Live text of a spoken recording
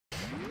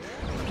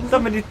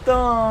Somebody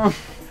thumb.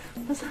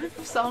 What's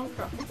that song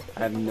from? I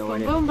have no Boom,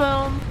 idea. boom,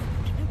 boom.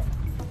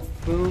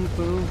 Boom,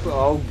 boom, boom.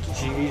 Oh,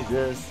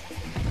 Jesus.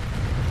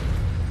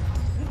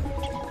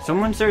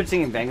 Someone started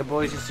singing Banga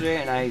Boys yesterday,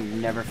 and I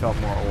never felt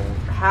more old.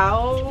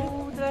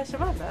 How did I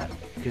survive that?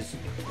 Because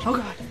Oh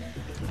god.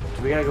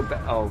 we gotta go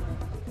back. Oh.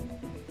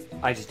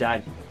 I just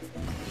died.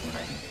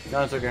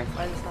 No, it's okay.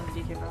 Why is this not a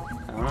DK bro? I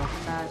don't know.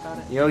 I'm mad about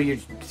it. Yo, you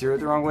threw it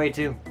the wrong way,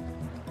 too.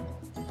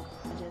 I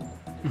did.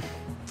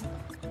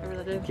 I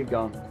really did. Keep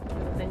going.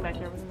 The thing back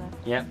here wasn't there.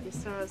 Yep. These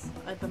stars.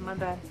 My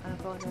bad. I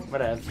apologize.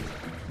 Whatevs.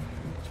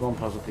 It's one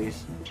puzzle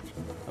piece.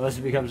 Unless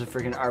it becomes a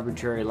freaking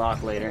arbitrary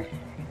lock later.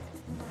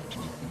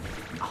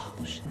 Oh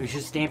shit. We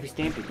should stampy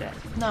that.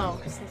 No,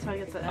 because that's how I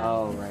get the end.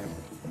 Oh, right.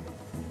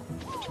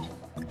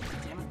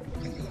 Damn it.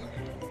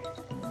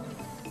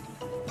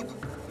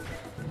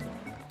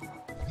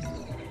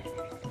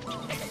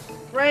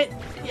 Right?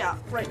 Yeah,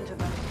 right into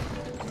that.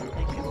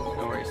 Thank you.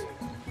 No worries.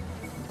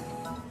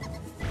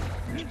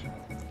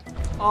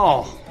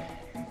 Oh!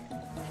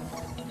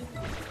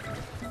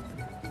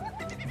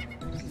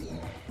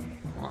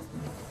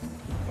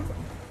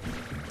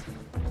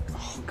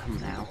 Oh, come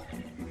now.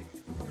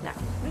 Now.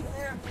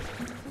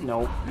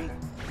 Nope.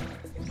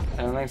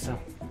 I don't think so.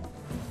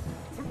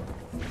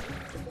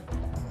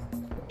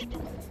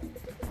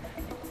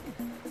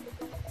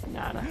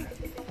 Nada.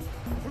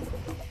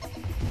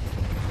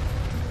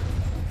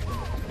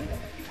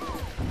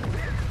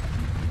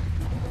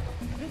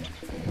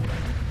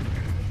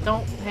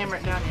 Don't hammer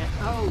it down yet.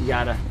 Oh.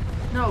 Yada.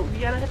 No,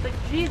 you gotta hit the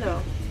G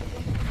though.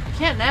 You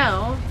can't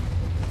now.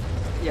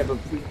 Yeah, but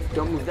we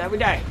don't move that, we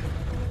die.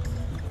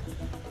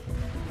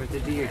 Where's the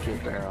deer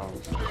kid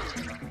barrels?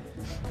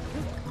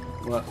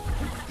 What?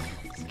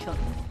 Just kill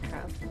the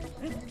crab.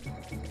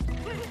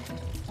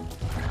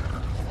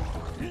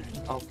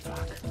 Oh,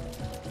 fuck.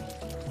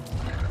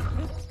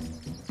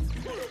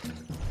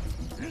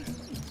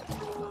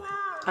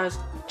 I was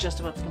just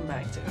about to come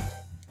back to.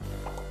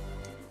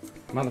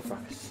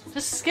 Motherfuckers.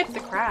 Just skip the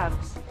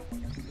crabs.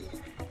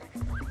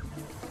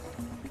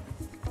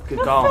 Good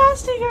How call.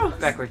 fast he goes.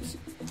 Backwards.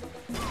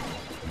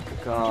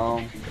 Good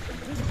call.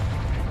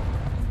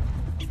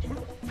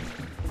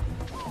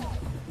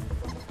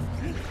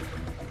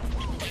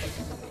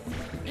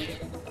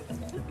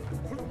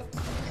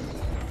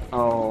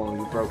 Oh,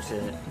 you broke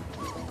it.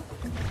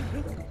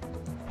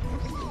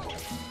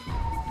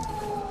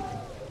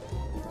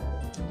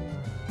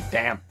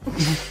 Damn.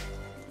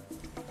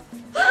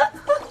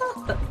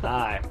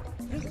 Alright.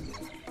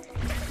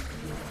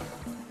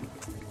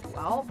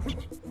 Well.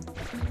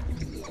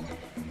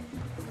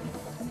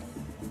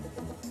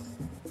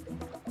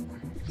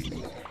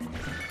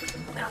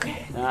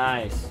 Okay.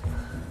 Nice.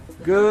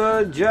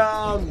 Good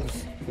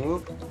jobs.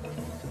 Oop.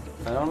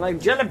 I don't like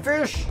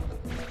jellyfish.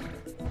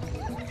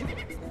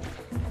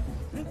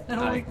 I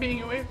don't like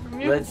being away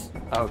from you. Let's.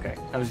 Okay.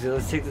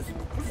 Let's take this.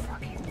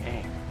 Fucking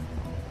A.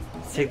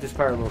 Let's take this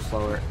part a little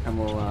slower, and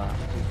we'll. God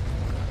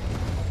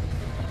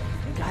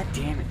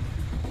damn it.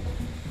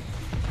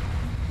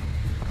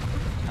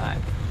 Alright.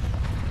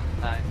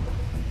 Alright.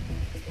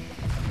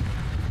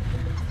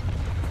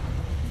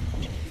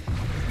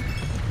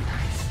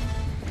 Nice.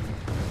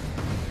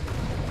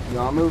 You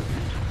wanna move?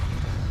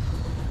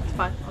 It's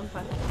fine. I'm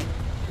fine.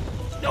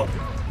 Nope.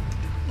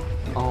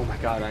 Oh my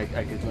god, I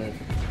could live.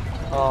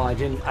 Oh, I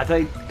didn't. I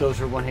thought those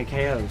were one hit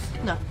KOs.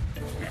 No.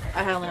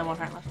 I only have one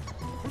heart left.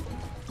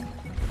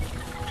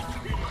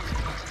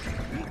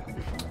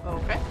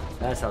 Okay.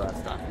 That's how that's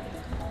done.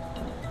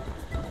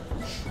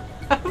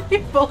 We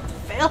both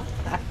failed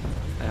that.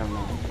 I don't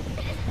know.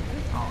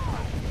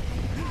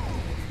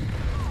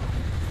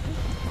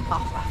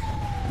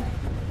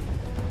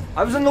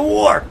 I was in the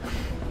war!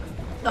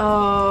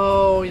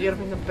 Oh, you gotta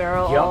bring the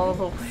barrel all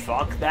the way.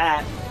 Fuck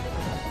that.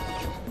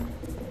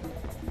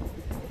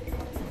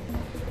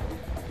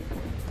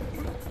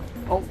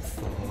 Oh,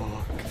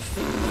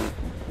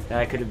 fuck.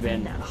 That could have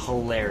been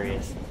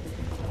hilarious.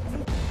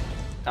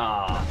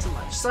 Ah, Not too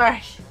much.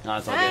 Sorry. no,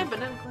 it's all good. But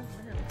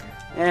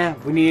Yeah,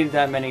 we needed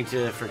that many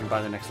to freaking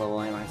buy the next level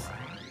anyways.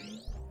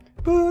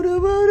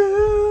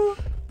 Boo-doo-boo-doo.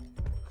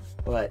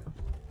 What?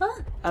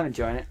 Huh? I'm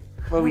enjoying it.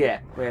 Where we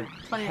at? We have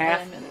 29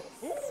 half. minutes.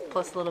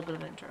 Plus a little bit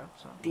of intro,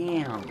 so.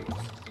 Damn.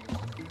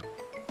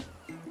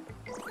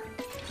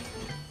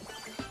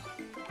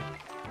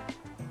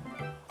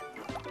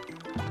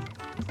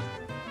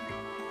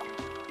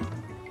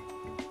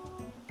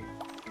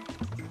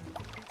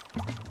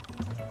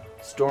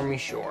 Stormy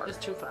Shore.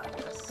 Just too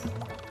fast.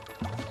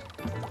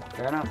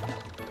 Fair enough.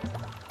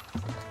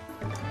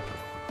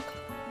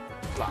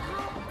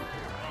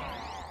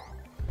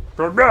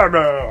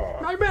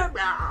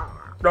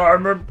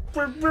 I'm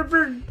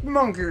a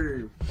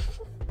monkey.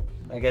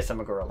 I guess I'm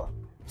a gorilla.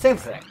 Same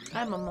thing.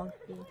 I'm a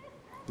monkey.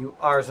 You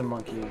are a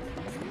monkey.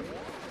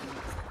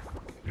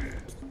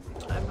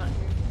 I'm not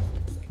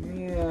here. Come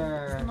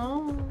here.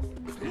 No.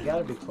 You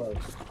gotta be close.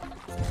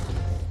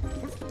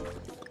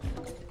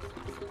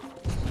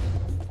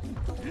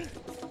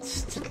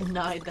 Just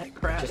denied that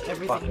crap Just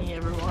everything fucking- he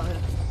ever wanted.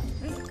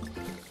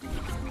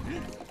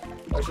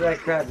 Or should I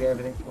grab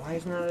everything? Why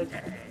isn't that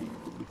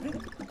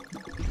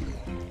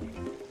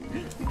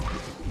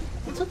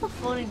What's with the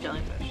floating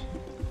jellyfish?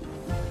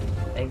 I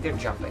think they're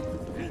jumping.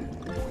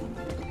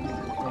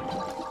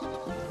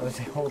 I would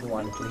say hold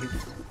one, please.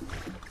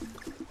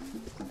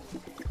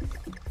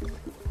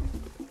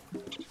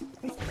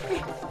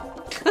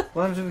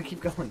 What happens if we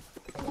keep going?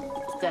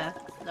 Death.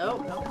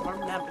 Nope, nope, more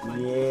banana.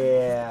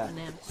 Yeah.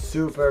 Banana.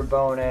 Super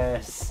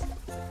bonus.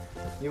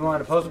 You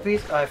want a puzzle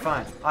piece? Alright,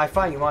 fine. Alright,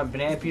 fine. You want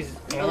banana pieces?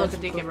 Oh, look at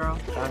DK, bro.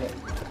 Found it.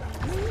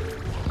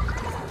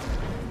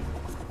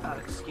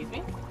 Excuse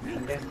me?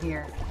 I'm down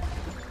here.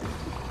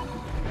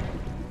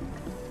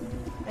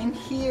 I'm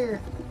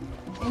here.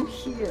 I'm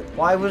here.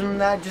 Why wasn't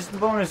that just the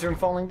bonus room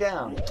falling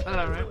down?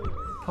 Alright.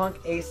 Punk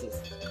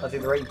aces. I'll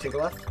take the right, you take the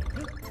left.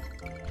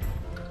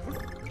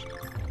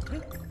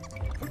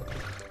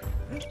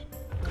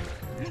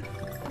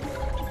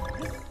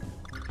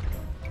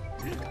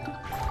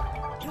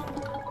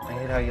 I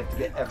hate how you have to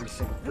get every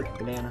single freaking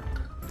banana.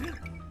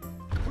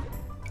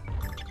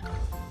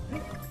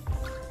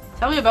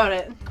 Tell me about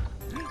it.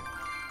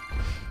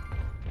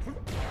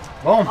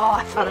 Boom! Oh,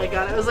 I thought I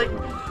got it. I was like...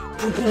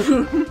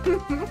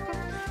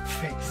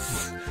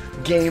 Face.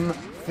 Game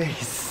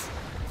face.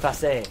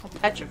 Face. I'll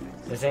pet your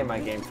face. This ain't my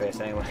game face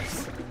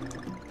anyways.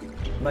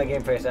 My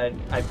game face, I'd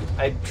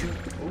shoot.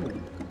 Ooh.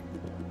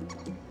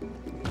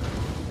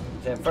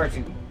 I'm far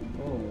too.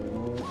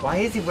 Ooh. Why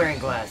is he wearing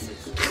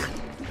glasses?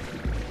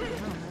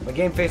 My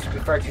game face would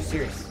be far too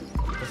serious.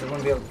 Because I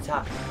wouldn't be able to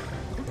top.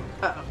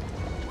 Uh-oh.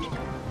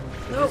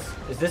 Nope.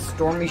 Is this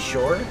Stormy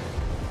Shore?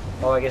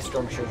 Oh, I guess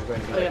Stormy Shore is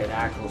going to be like an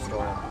actual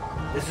storm.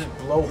 This is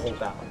Blowhole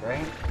Bound,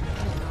 right?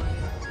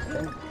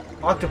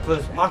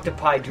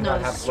 Octopi do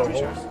not have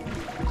blowholes.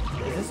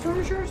 Is this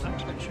Stormy Shores? I'm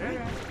pretty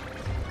sure.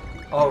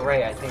 Oh,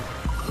 right, I think.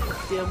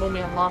 The one we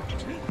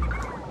unlocked.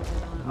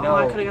 No. Oh,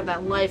 I could have got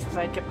that life if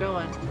I had kept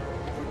going.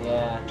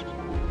 Yeah.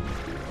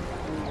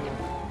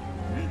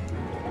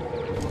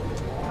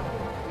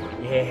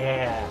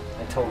 Yeah.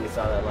 I totally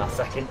saw that last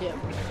second. Yep.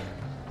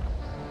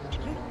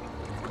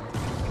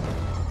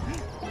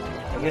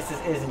 I guess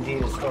this is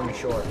indeed a Stormy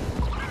Shore.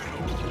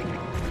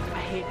 I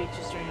hate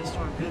beaches during a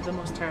storm. They're the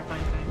most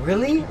terrifying thing.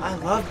 Really? I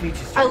love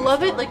beaches. I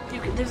love it. Like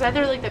there's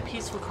either like that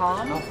peaceful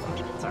calm. Oh, fuck.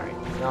 Sorry.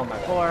 No, my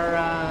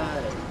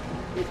bad.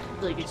 Or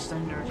like it just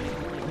unnerves me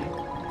completely.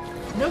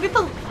 No, get the.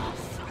 Oh, fuck.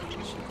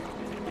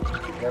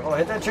 Careful,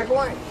 hit that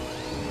checkpoint.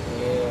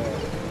 Yeah.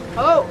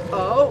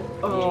 Oh.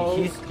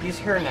 Yeah, he's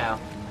here now.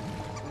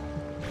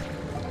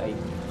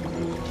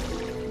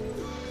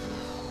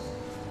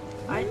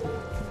 I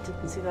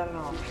didn't see that at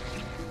all.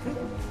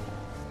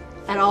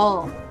 At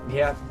all.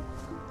 Yeah.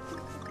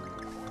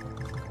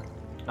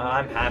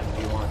 I'm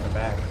happy you want the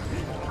back.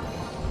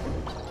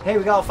 Hey,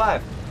 we got all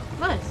 5.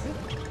 Nice.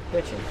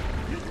 Bitchin'.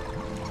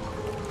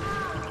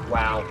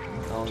 Wow.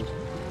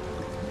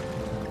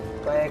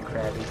 Bye,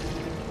 Krabby.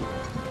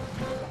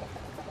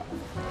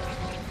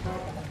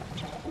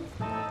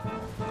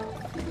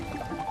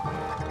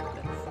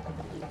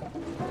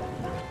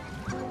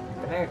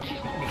 There.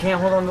 You can't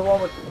hold on to the wall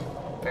with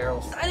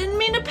barrels. I didn't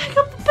mean to pick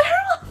up the barrel.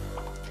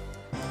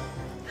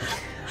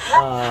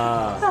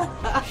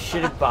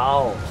 Shit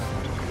balls.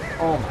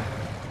 Oh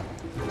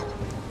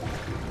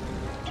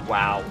my.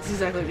 Wow. That's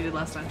exactly what we did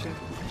last time too.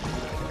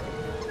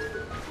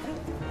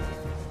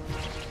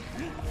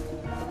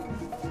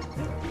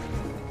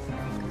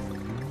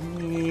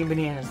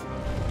 Bananas.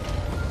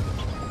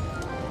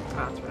 Oh,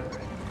 that's right.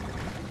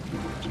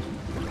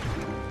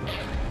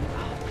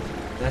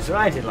 That's what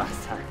I did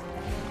last time.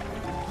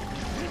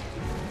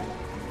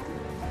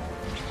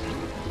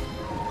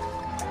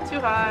 Too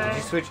high. Did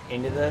you switch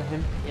into the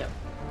him? Yep.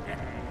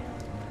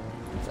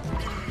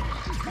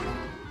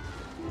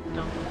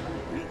 No.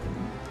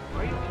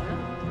 Where are you going?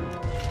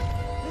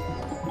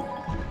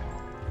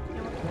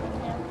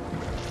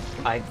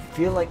 I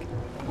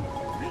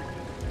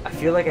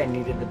feel like I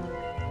needed the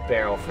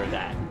barrel for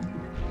that.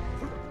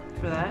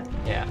 For that?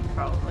 Yeah.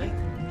 Probably.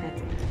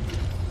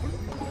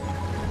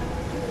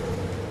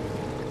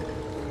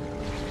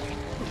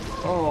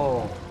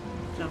 Oh.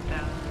 Jump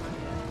down.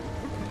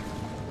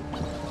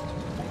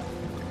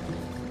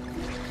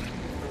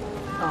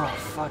 Oh,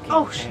 fucking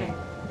Oh, A. shit. You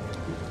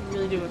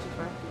really do go too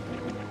far.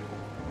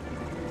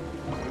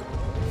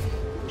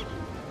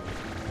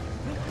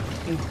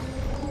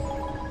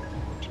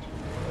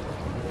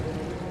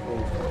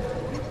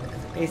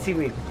 Hey,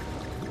 seaweed.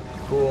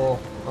 Cool.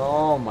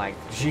 Oh my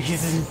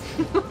Jesus.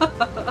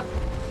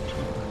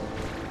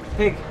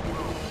 Pig,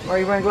 why are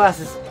you wearing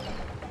glasses?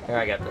 Here,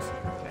 I got this.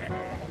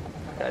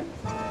 Good.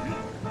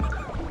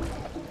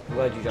 I'm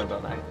glad you jumped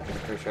on that. I'm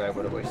pretty sure I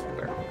would have wasted the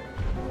barrel.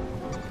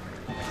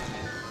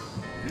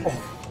 Oh.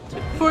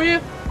 For you?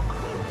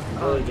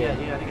 Oh, yeah,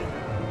 you gotta get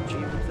G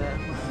with that.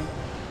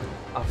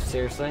 Oh,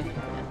 seriously?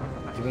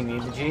 Do we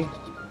need the G?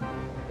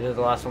 Is it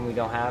the last one we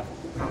don't have?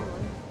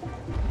 Probably.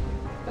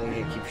 Do we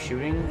need to keep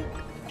shooting?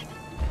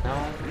 No?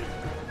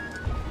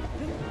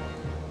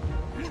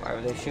 Why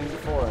were they shooting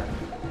for?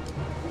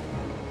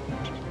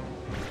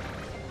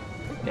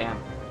 Damn.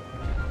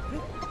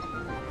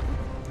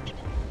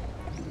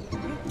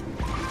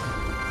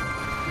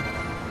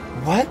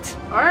 What?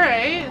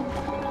 Alright.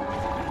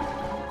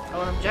 I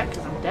won't object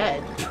because I'm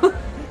dead.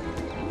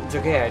 It's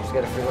okay, I just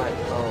got a free life.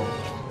 Oh.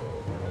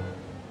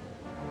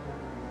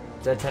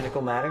 Does that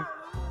tentacle matter?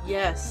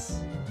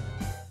 Yes.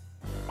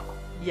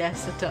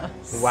 Yes, it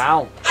does.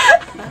 Wow.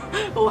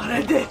 What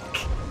a dick.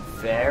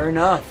 Fair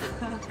enough.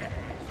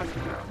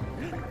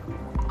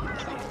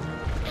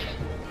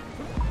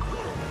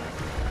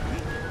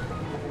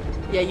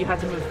 Yeah, you have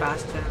to move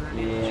faster.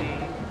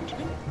 Yeah.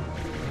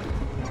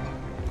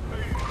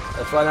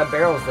 That's why that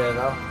barrel's there,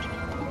 though.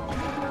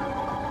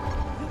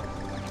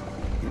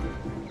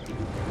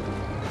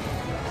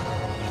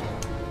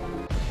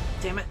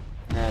 Damn it.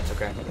 Nah, it's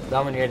okay.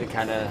 That one you had to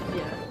kind of...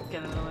 Yeah,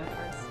 get it out of the way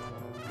first.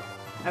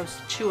 I was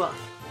chew off.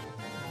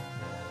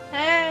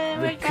 Hey,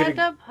 we got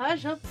the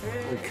puzzle.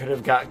 We could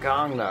have got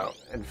Gong, though,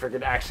 and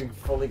freaking actually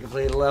fully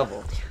completed the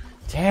level.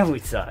 Damn, we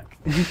suck.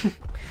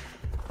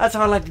 That's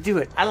how I like to do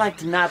it. I like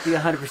to not be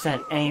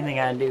 100% anything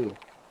I do.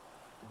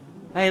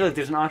 Hey, look,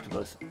 there's an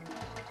octopus.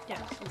 Yeah,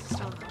 it's a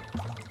stone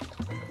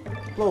though.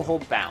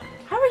 Blowhole bound.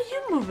 How are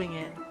you moving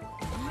it?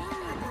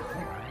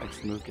 I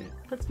just moved it.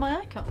 That's my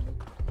icon.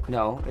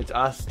 No, it's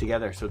us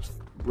together, so it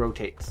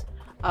rotates.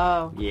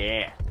 Oh.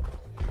 Yeah.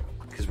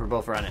 Because we're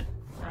both running.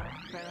 Oh,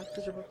 fair enough,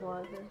 because you're both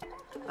alive then.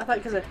 I thought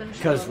because I finished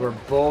Because we're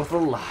both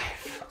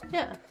alive.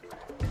 Yeah.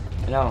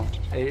 No,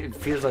 it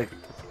feels like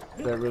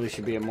that really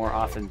should be a more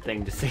often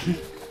thing to see.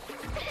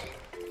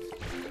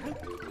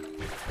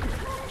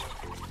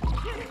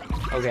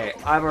 Okay,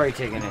 I've already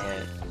taken a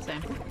hit.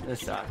 Same. This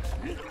sucks.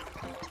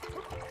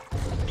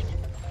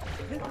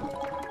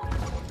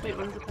 Wait,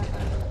 what is it?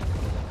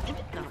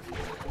 No.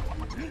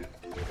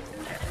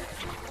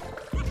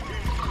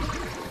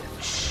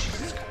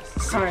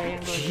 Sorry.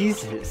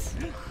 Jesus.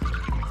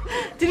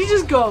 Did he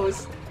just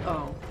ghost?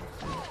 Oh.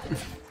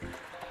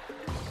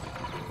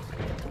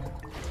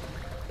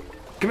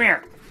 Come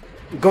here.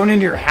 I'm going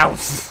into your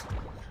house.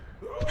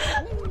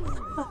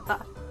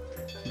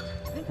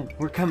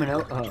 We're coming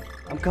out.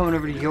 I'm coming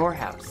over to your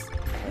house,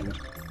 and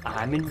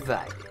I'm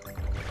invited.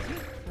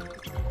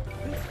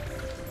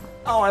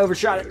 Oh, I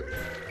overshot it.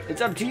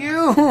 It's up to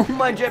you,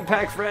 my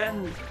jetpack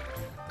friend.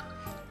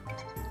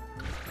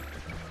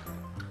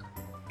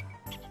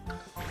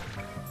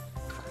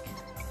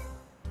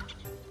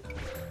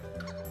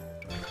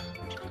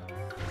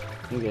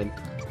 You good?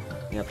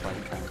 Yeah, plenty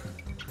of time.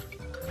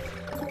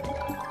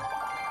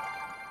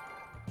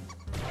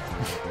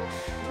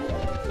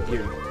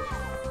 Here.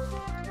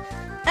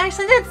 I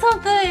actually did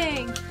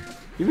something!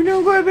 You've been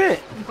doing quite a bit.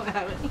 What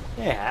happened?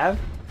 Yeah, I have.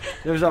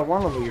 There was that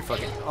one level you're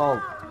fucking... Oh.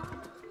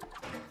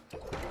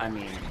 I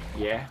mean,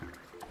 yeah.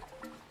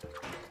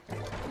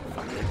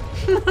 Fuck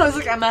it. I was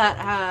like, I'm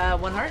at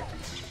 1 heart.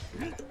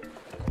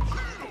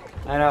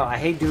 I know, I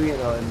hate doing it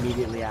though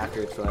immediately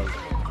after. It's like...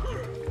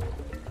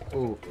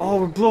 Ooh.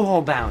 Oh, we're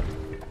blowhole bound.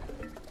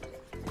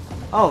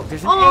 Oh,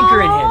 there's an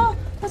anchor in him.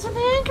 That's where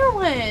the anchor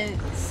went.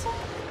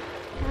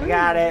 I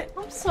got it.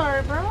 I'm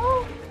sorry, bro.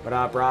 What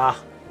up, brah?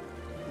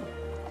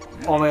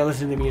 Oh man,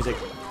 listen to the music.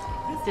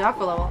 It's the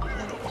aqua level.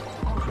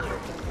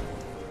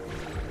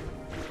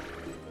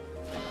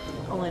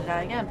 Only to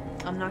die again.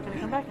 I'm not gonna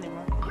come back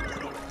anymore.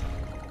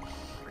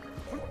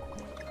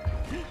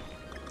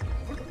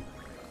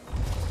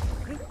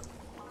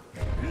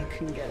 You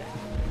can get it.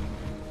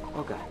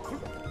 Oh god.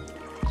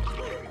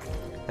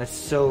 That's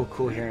so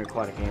cool hearing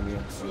aquatic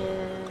ambience.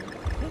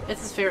 Yeah.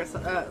 It's his favorite.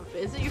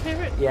 Is it your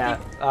favorite? Yeah.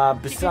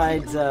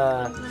 Besides,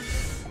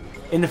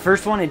 in the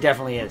first one, it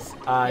definitely is.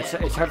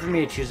 It's hard for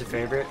me to choose a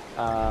favorite.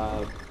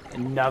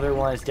 Another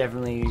one is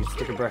definitely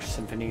Sticker Brush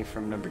Symphony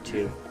from number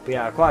 2. But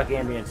yeah, aquatic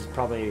ambience is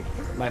probably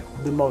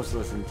the most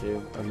listened to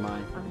of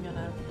mine. I'm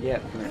gonna. Yeah.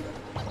 Come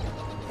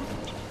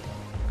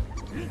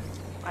here.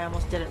 I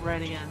almost did it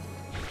right again.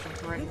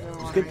 Right into the It's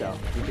water good though.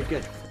 You did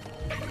good.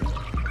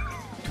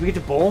 Do we get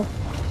to bowl?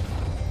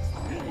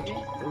 Maybe.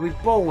 What do we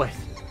bowl with?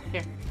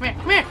 Here, come here,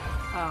 come here.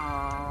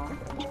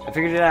 Aww. I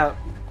figured it out.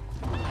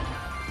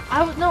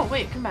 No,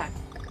 wait, come back.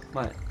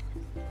 What?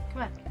 Come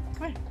back.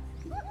 Come here.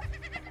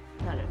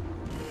 Not it.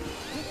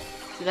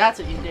 See, that's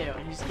what you do.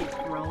 And you just keep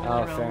rolling,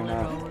 Oh, fair rolling,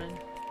 enough. rolling.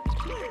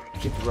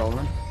 Keep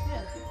rolling.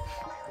 Yeah.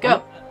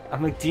 Go.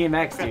 I'm like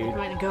DMX, Grab dude. the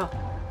point and go.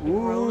 Ooh.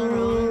 Rolling,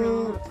 rolling,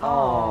 rolling.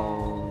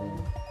 Oh.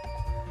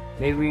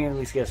 Maybe we can at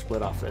least get a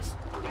split off this.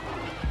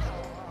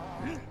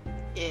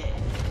 Yeah.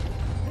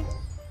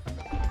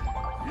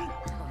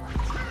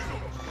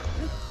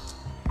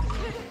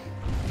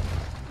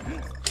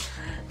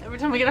 Every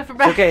time we get off our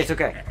back. It's okay, it's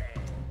okay.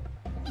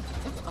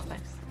 Oh,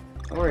 thanks.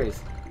 No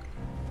worries.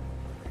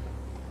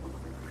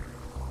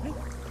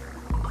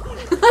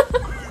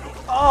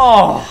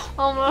 Oh!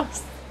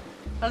 Almost.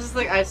 I was just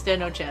like, I stand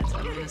no chance.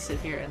 I'm gonna sit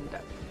here and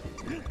die.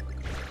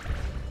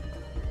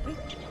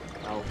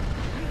 Oh.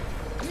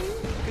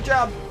 Good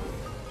job.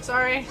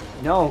 Sorry.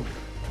 No.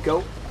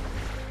 Go.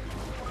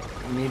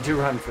 You need to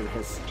run for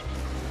this.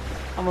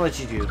 I'm gonna let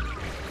you do.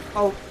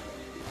 Oh.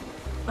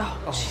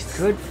 Oh, Oh, jeez.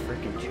 good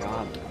freaking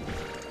job.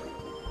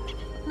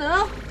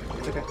 No.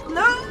 It's okay.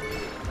 No.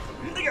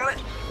 I got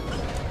it.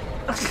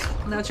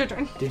 Now it's your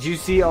turn. Did you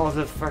see all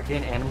the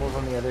fucking animals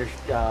on the other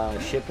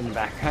ship in the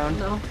background?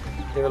 No.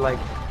 They were like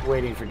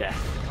waiting for death.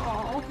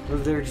 Oh.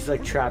 They were just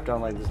like trapped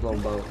on like this little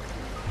boat.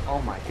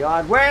 Oh my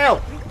god,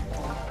 whale!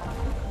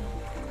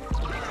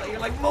 You're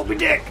like Moby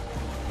Dick!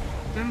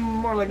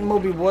 More like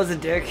Moby was a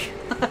dick.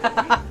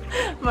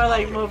 More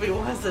like Moby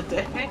was a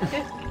dick.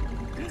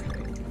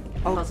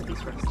 Oh. That was a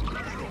piece first.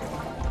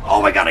 Oh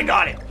my god, I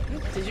got it!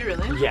 Did you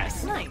really?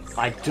 Yes. Nice.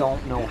 I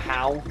don't know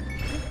how.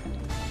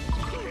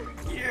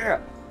 Yeah!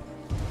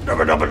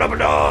 Dubba dubba dubba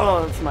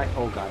dubba! That's my.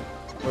 Oh god.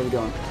 Where are we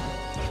going?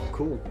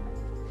 Cool.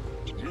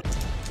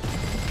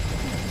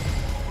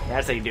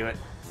 That's how you do it.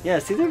 Yeah,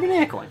 see, they're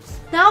banana coins.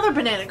 Now they're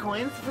banana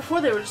coins.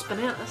 Before they were just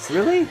bananas.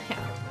 Really?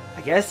 Yeah.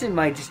 I guess it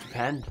might just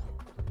depend.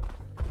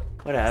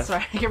 Whatever.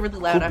 Sorry, I get really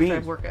loud Cool after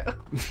beans. I work out.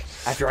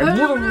 After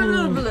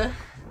I.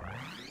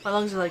 My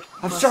lungs are like.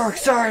 I'm so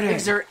excited!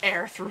 Exert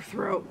air through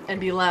throat and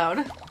be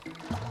loud.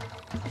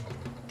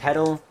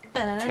 Title.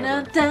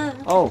 Da-da-da-da.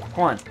 Oh,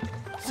 hold on.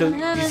 So, do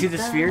you see the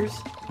spheres?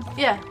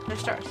 Yeah, they're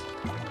stars.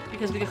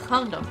 Because we get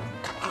hung them.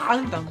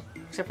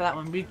 Except for that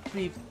one. We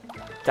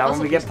That one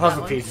we get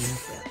puzzle that one.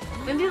 pieces.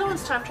 Then the other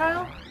one's time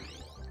trial?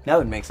 That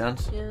would make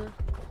sense. Yeah.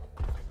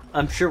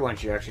 I'm sure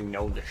once you actually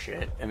know the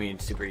shit, I mean,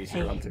 it's super easy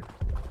to run through.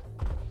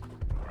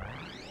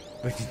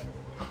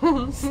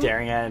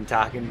 Staring at it and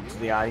talking to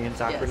the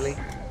audience awkwardly.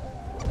 Yes.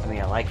 I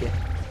mean, I like it.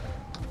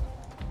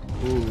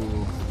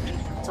 Ooh.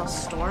 It's all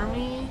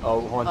stormy.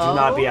 Oh, hold on, do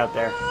not be out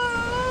there.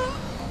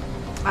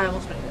 I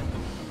almost made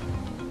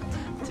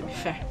it. To be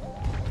fair.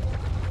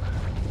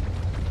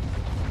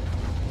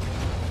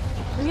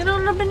 You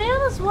know, the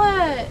banana's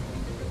wet.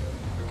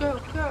 Go,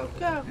 go,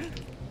 go.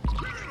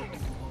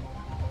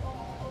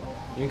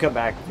 You can come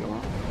back if you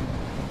want.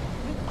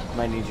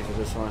 Might need you for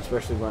this one,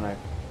 especially when I,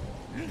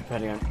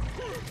 depending on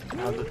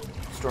how the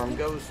storm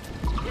goes.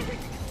 I'm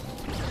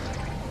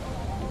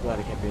glad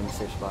I can't be in the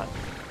safe spot.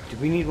 Did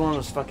we need one of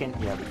those fucking?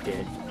 Yeah, we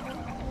did.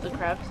 The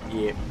crabs?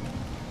 Yeah.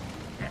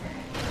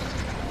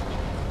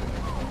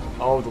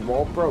 Oh, the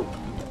wall broke.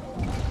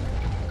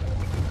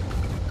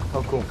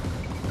 Oh, cool.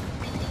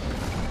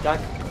 Duck.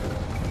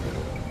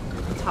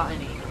 It's hot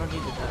and eat. I don't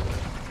need to duck.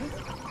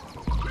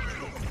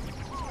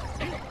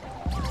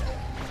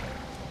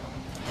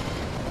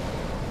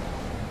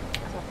 I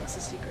thought that's a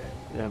secret.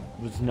 That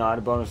was not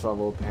a bonus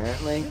level,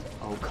 apparently.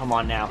 Oh, come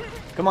on now.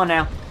 Come on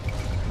now.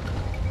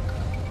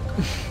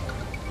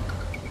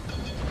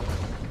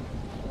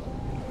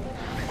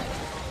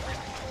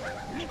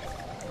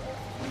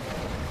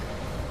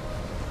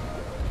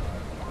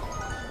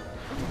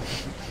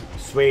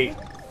 Sweet.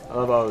 I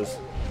love O's.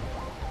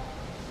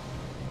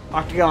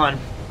 Octagon.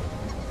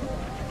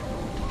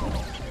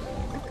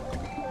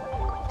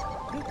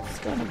 It's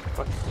gonna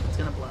fuck. It's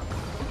gonna blow.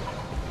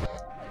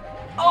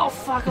 Oh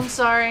fuck, I'm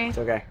sorry. It's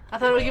okay. I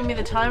thought it would give me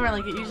the timer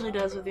like it usually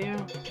does with you.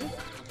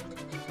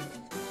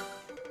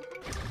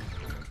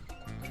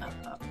 Up,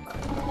 up,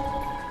 up.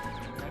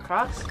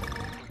 Across.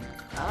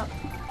 Up.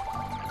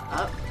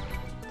 Up.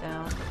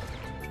 Down.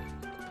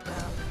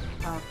 Down.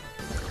 Up.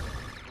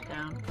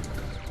 Down.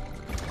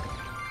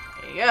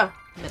 There you go.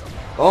 Middle.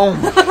 Oh!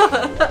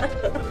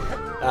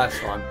 That's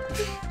fun.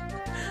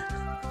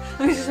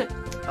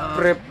 Up,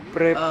 Prep,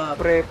 prep, up,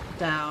 prep.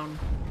 down,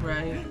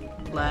 right,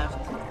 left,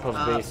 Puzzle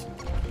up. base.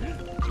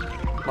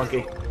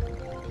 Monkey.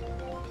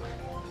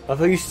 I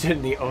thought you stood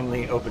in the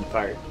only open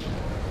part.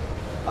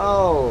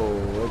 Oh,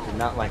 I did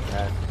not like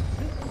that.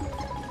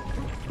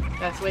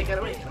 Gotta wait,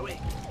 gotta wait, gotta wait.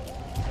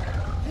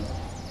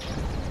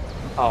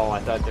 Oh, I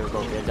thought they were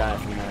going to die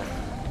from that.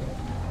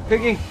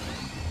 Piggy!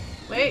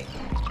 Wait.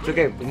 It's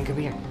okay, we can come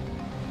here.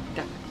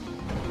 Duck.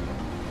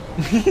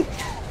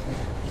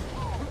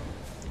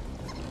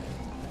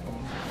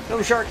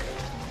 No shark!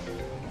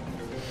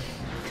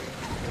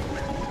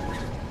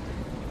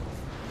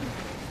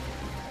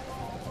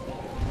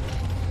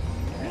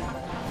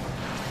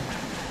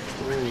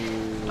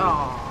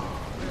 Aw.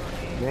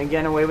 You ain't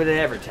getting away with it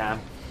every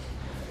time.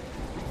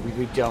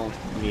 We don't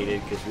need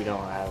it because we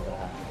don't have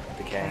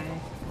decay. Okay.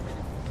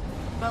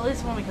 But at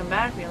least when we come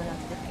back, we only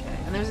have to get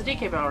DK. And there's a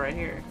DK barrel right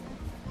here.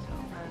 So,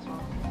 might as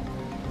well.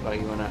 Oh,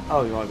 you wanna?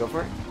 Oh, you wanna go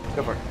for it?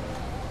 Go for it.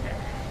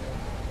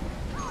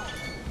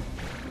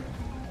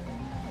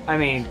 I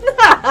mean,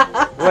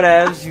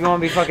 whatevs. You wanna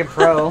be fucking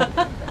pro?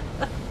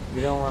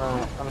 You don't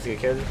wanna. I'm just gonna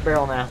kill this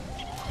barrel now.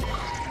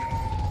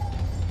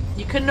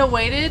 You couldn't have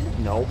waited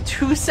Nope.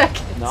 2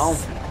 seconds. No.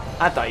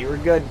 I thought you were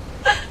good.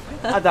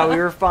 I thought we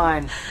were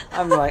fine.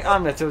 I'm like,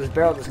 I'm gonna throw this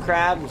barrel at this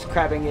crab. This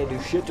crab ain't gonna do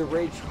shit to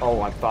rage.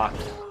 Oh, I'm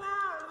fucked.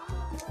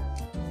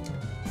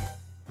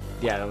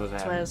 Yeah, that wasn't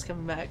That's why I happening. was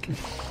coming back.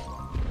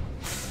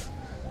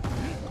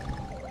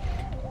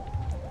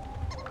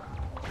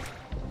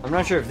 I'm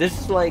not sure if this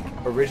is like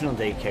original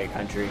DK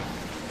country.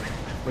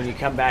 When you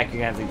come back,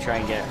 you're gonna have to try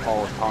and get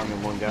all of Kong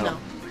in one go. No.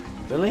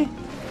 Really?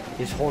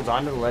 He just holds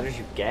on to the letters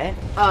you get?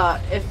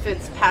 If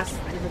it's behind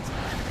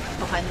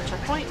the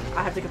checkpoint,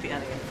 I have to complete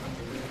that again.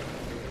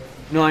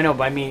 No, I know,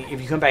 but I mean, if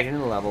you come back into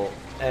the level,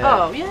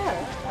 Oh,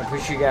 yeah. I'm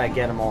pretty sure you gotta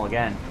get them all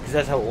again. Because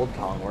that's how Old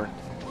Kong worked.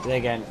 Then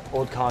again,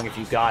 Old Kong, if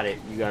you got it,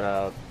 you got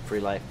a free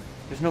life.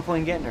 There's no point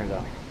in getting her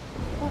though.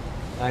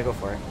 I go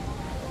for it.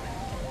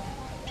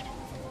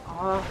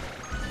 Oh.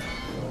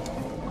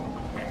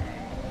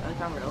 I like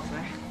my rails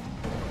there.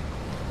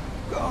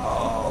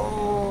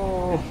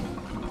 Go!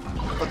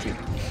 Fuck you.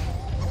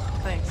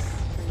 Thanks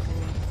for using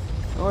me.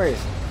 No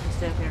worries.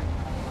 Stay up here.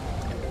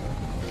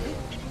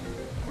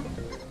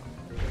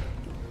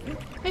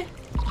 Hey.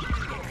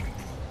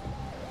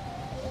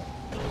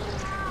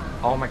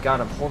 Oh my god,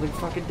 I'm holding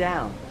fucking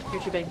down.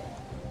 You're too big.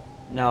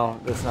 No,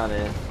 that's not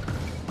it.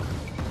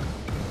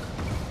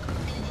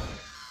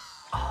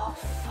 Oh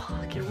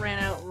fuck! It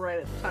ran out right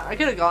at the time. I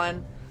could have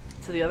gone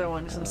to the other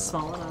one because I'm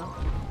small enough.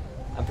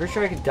 I'm pretty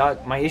sure I could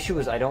duck. My issue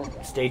is I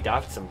don't stay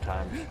ducked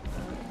sometimes.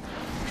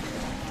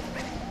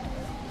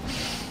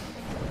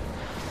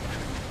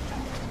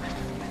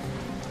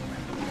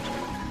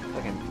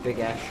 Fucking big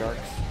ass sharks.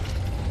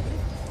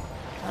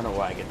 I don't know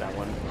why I get that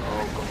one.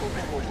 Oh, go, go,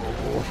 go, go,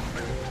 go.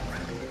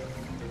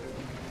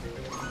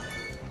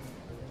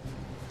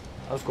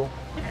 That was cool.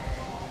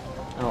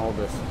 I'll hold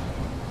this.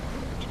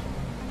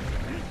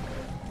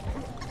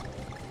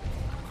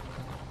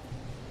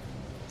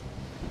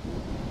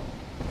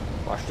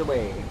 Washed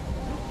away.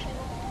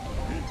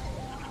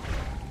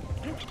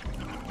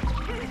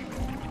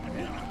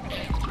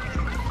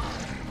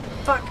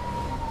 Fuck.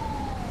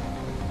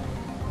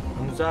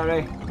 I'm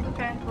sorry.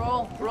 Okay,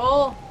 roll,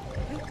 roll.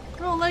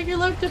 Roll like your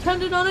life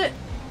depended on it.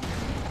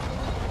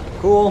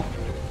 Cool.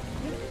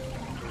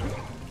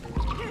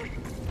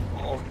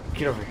 Oh,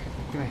 get over here.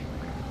 Give me.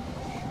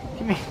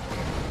 Give me.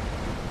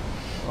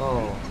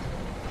 Oh.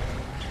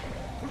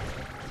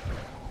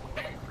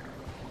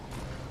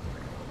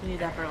 We need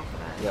that barrel for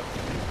that. Yep.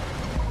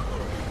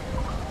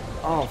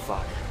 Oh,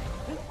 fuck.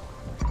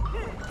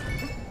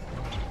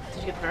 Did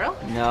you get the barrel?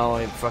 No,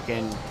 it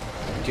fucking...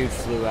 Dude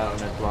flew out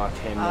and I blocked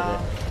him with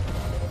it.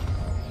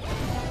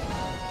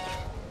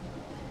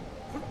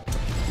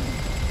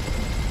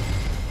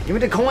 Give me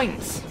the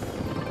coins!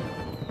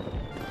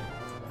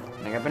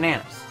 I got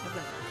bananas.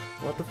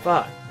 What the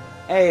fuck?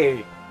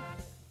 Hey!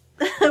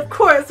 Of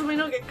course, we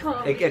don't get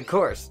caught. Of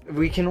course.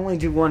 We can only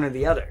do one or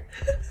the other.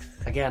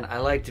 Again, I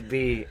like to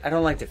be... I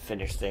don't like to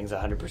finish things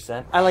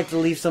 100%. I like to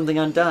leave something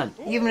undone,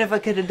 even if I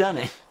could have done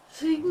it.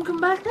 So you can come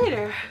back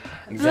later.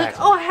 Exactly. Be like,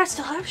 oh, I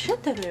still have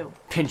shit to do.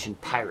 Pinching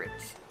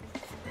pirates.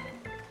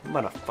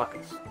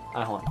 Motherfuckers.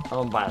 Hold on.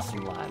 I'll buy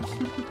some lives.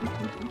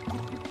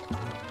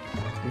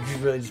 Did you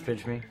really just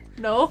pinch me?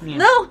 No. Yeah.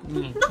 No.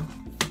 Yeah. No.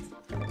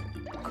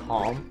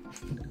 Calm.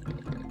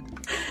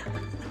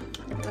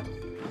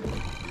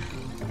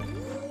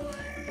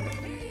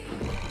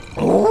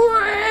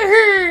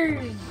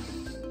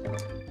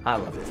 I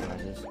love these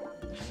noises.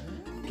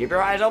 Keep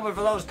your eyes open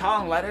for those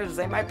Kong letters.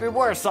 They might be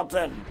worth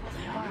something.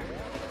 They are.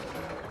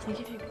 I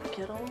think if you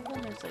get all of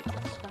them, there's like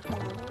special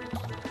letters.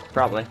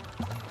 Probably.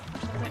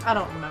 I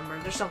don't remember.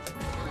 There's something.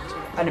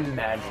 I'd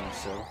imagine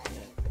so.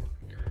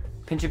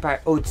 Pinching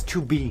pirate. Oh, it's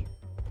 2B.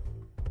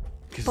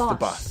 Because it's the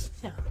boss.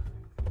 Yeah.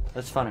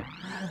 That's funny.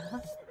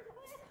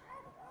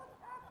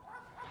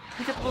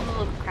 Look at the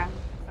little crab.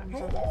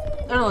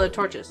 Oh no, the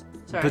torches.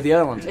 Sorry. But the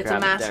other one's It's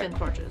crab a mask there. and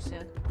torches,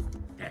 yeah.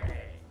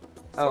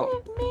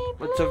 Oh,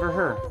 what's over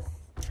her?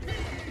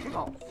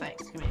 Oh,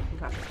 thanks. Give me a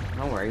concussion.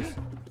 No worries.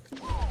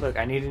 Look,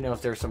 I need to know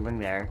if there's something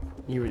there.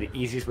 You were the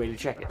easiest way to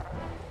check it.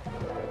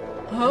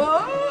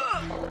 How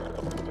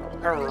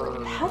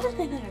did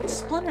they get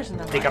splinters in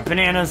their They got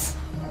bananas.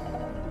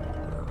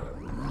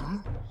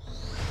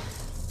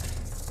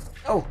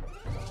 Oh.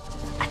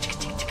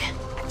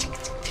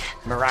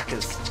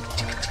 Maracas.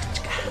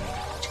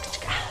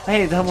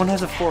 Hey, that one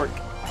has a fork.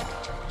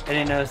 I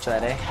didn't notice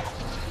that, eh?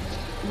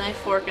 Knife,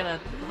 fork, and a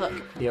hook.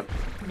 Yep.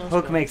 No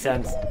Hook spoon. makes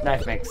sense.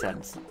 Knife makes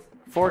sense.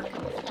 Fork,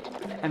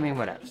 I mean,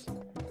 what else?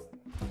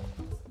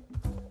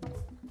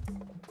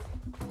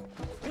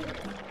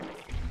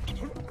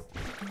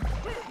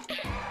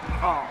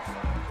 Oh.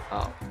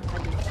 Oh.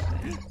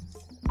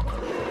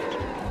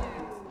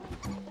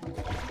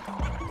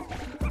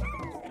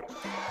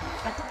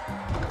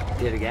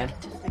 Did it again?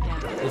 Again.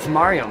 It's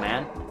Mario,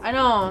 man. I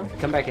know.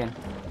 Come back in.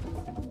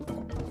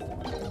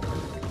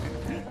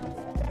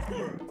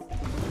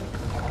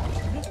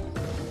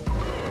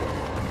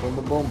 Boom,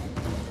 boom, boom.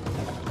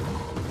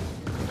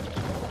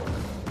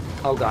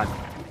 Oh god.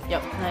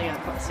 Yep. Now you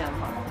gotta stay on the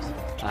bottoms.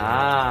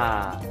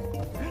 Ah.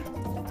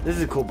 This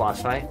is a cool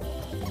boss fight.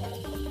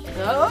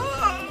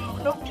 Oh!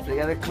 Nope. They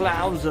got the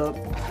clouds up.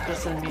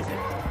 Listen to music.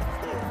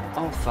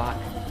 Oh fuck.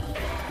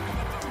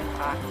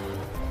 Ah.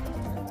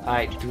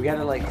 Alright, do we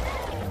gotta like...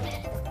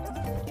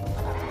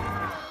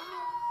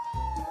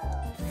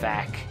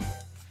 Fack.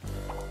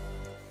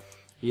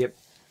 Yep.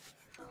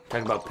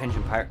 Talking about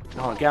pinching pirate.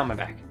 Oh, get on my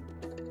back.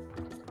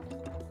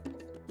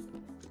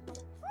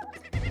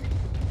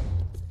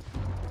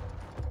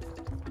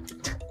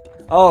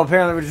 Oh,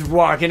 apparently we're just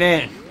walking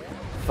in.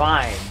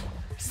 Fine.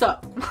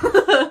 Sup?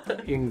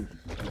 You can...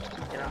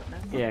 Get off now.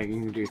 Yeah, you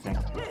can do your thing.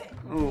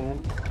 Ooh.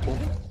 Ooh.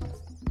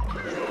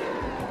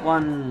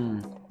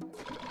 One.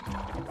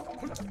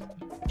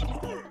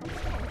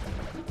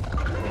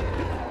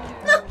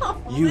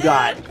 No! You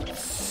got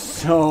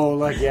so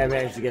lucky I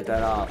managed to get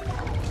that off.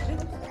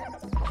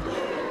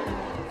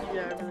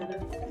 Yeah, I really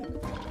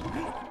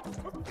did.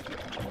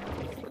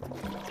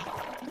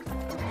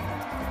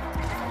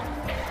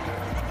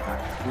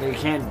 No, you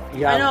can't.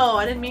 I know,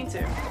 I didn't mean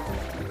to.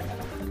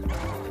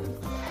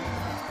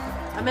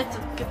 I meant to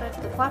get back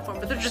to the platform,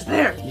 but they're just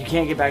there. You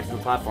can't get back to the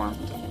platform.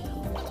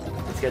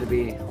 It's gotta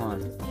be. Hold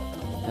on.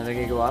 Now they're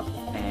gonna go up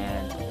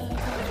and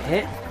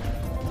hit.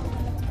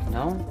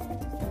 No?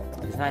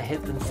 It's not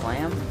hit then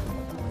slam?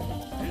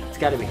 It's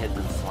gotta be hit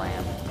then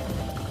slam.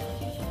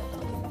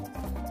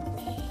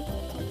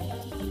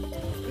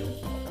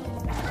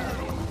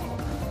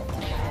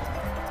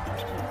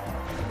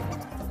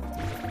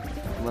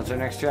 What's our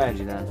next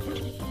strategy then?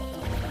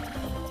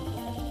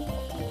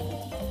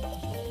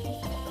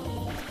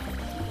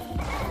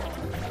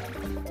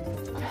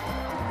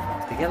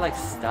 They get like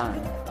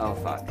stunned. Oh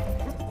fuck.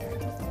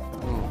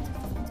 Ooh.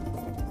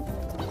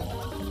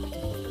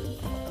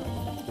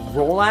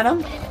 Roll at him?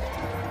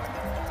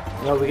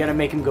 No, we gotta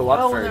make him go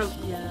up first.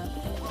 No, yeah.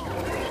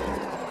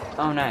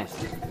 Oh, nice.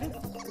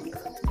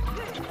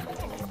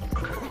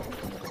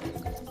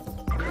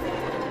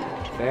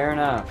 Fair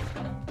enough.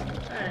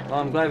 Alright. Well,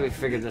 I'm glad we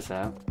figured this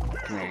out.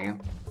 Come here, you.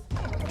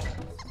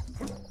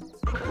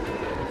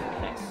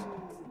 Nice.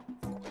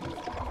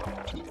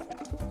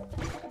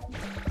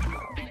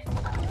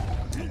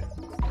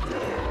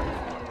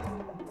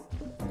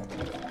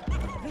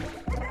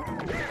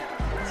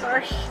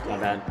 Sorry. My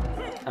bad.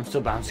 I'm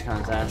still bouncing on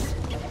his ass.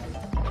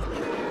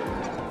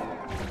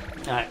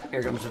 Alright,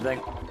 here comes the thing.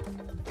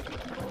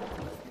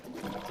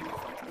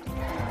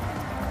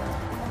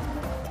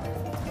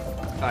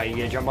 Alright, you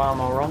gonna jump on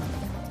him, I'll roll?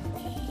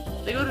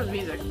 They go to the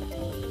music.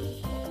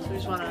 So we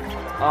just wanna...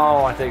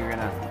 Oh, I thought you were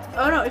gonna...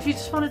 Oh no, if you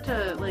just wanted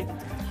to, like...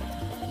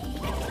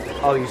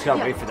 Oh, you just gotta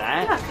Yeah. wait for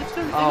that? Yeah, just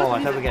go, Oh,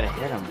 I thought we gotta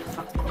hit him.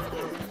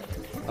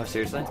 Oh,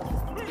 seriously?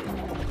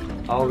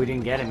 Oh, we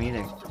didn't get him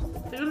either.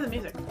 They go to the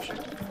music, for sure.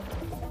 No,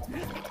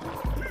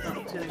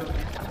 he's gonna go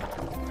again.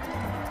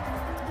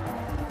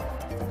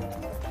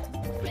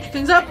 Put your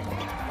things up!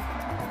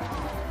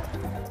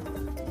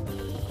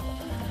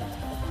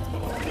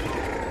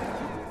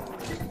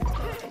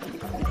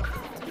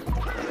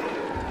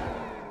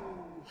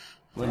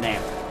 What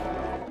now?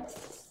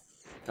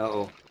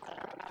 Uh-oh.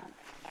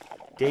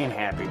 They ain't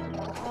happy.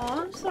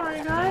 Oh, I'm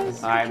sorry,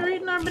 guys. I'm- You're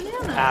eating our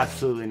banana.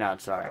 Absolutely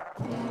not sorry.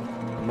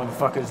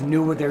 Motherfuckers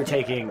knew what they were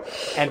taking,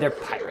 and they're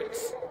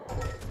pirates.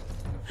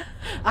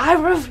 I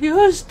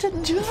refuse to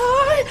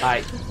die!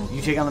 Alright,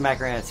 you take on the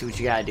macarena and see what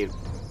you gotta do.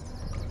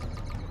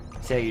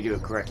 Say how you do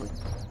it correctly.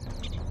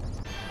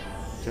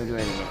 Don't do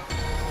anything.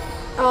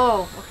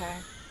 Oh, okay.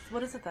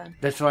 What is it then?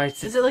 That's why I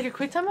said... Is it like a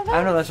quick time event? I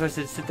don't know, that's why I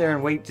said sit there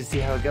and wait to see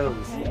how it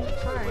goes.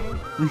 Sorry.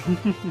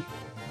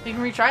 You can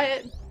retry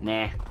it.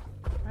 Nah.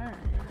 Alright.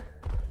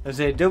 I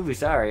said, don't be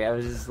sorry. I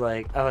was just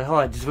like, oh, hold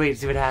on, just wait and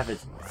see what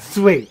happens.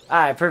 Sweet.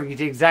 Alright, perfect. You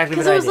did exactly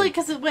what I did. Because it was like,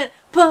 because it went,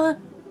 bah,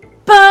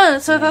 bah,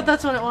 so I thought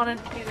that's what it wanted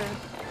either.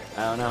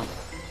 I don't know.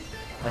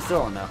 I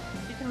still don't know.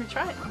 You can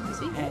retry it.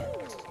 See?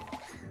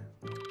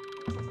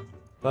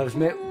 But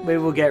maybe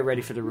we'll get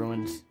ready for the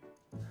ruins.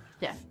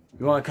 Yeah.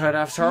 You want to cut it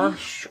off, sir?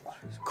 Sure.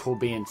 Cool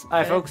beans.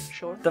 Alright, Okay, folks.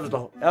 sure. That was the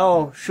whole...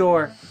 Oh,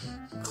 sure.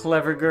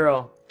 Clever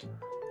girl.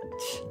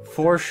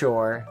 For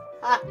sure.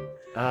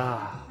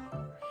 Ah.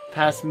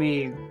 Pass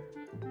me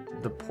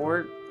the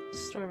port.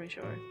 Stormy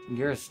Shore.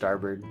 You're a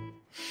starboard.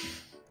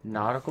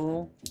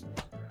 Nautical?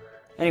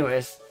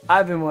 Anyways,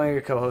 I've been one of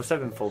your co-hosts. I've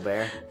been Full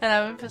Bear. And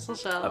I'm in Pistol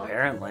Shell.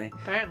 Apparently.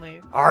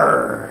 Apparently.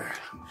 Arrgh.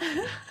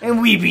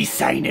 And we be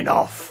signing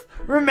off.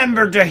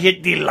 Remember to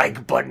hit the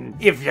like button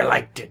if you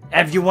liked it.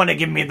 If you want to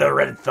give me the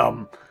red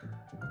thumb.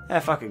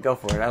 Fuck it, go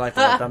for it. I like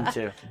the red thumb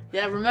too.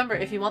 Yeah, remember,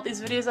 if you want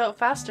these videos out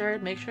faster,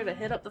 make sure to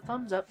hit up the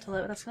thumbs up to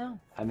let us know.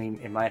 I mean,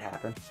 it might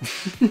happen.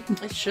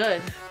 It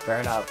should.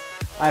 Fair enough.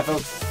 Alright,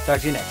 folks.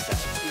 Talk to you next time.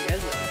 See you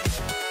guys later.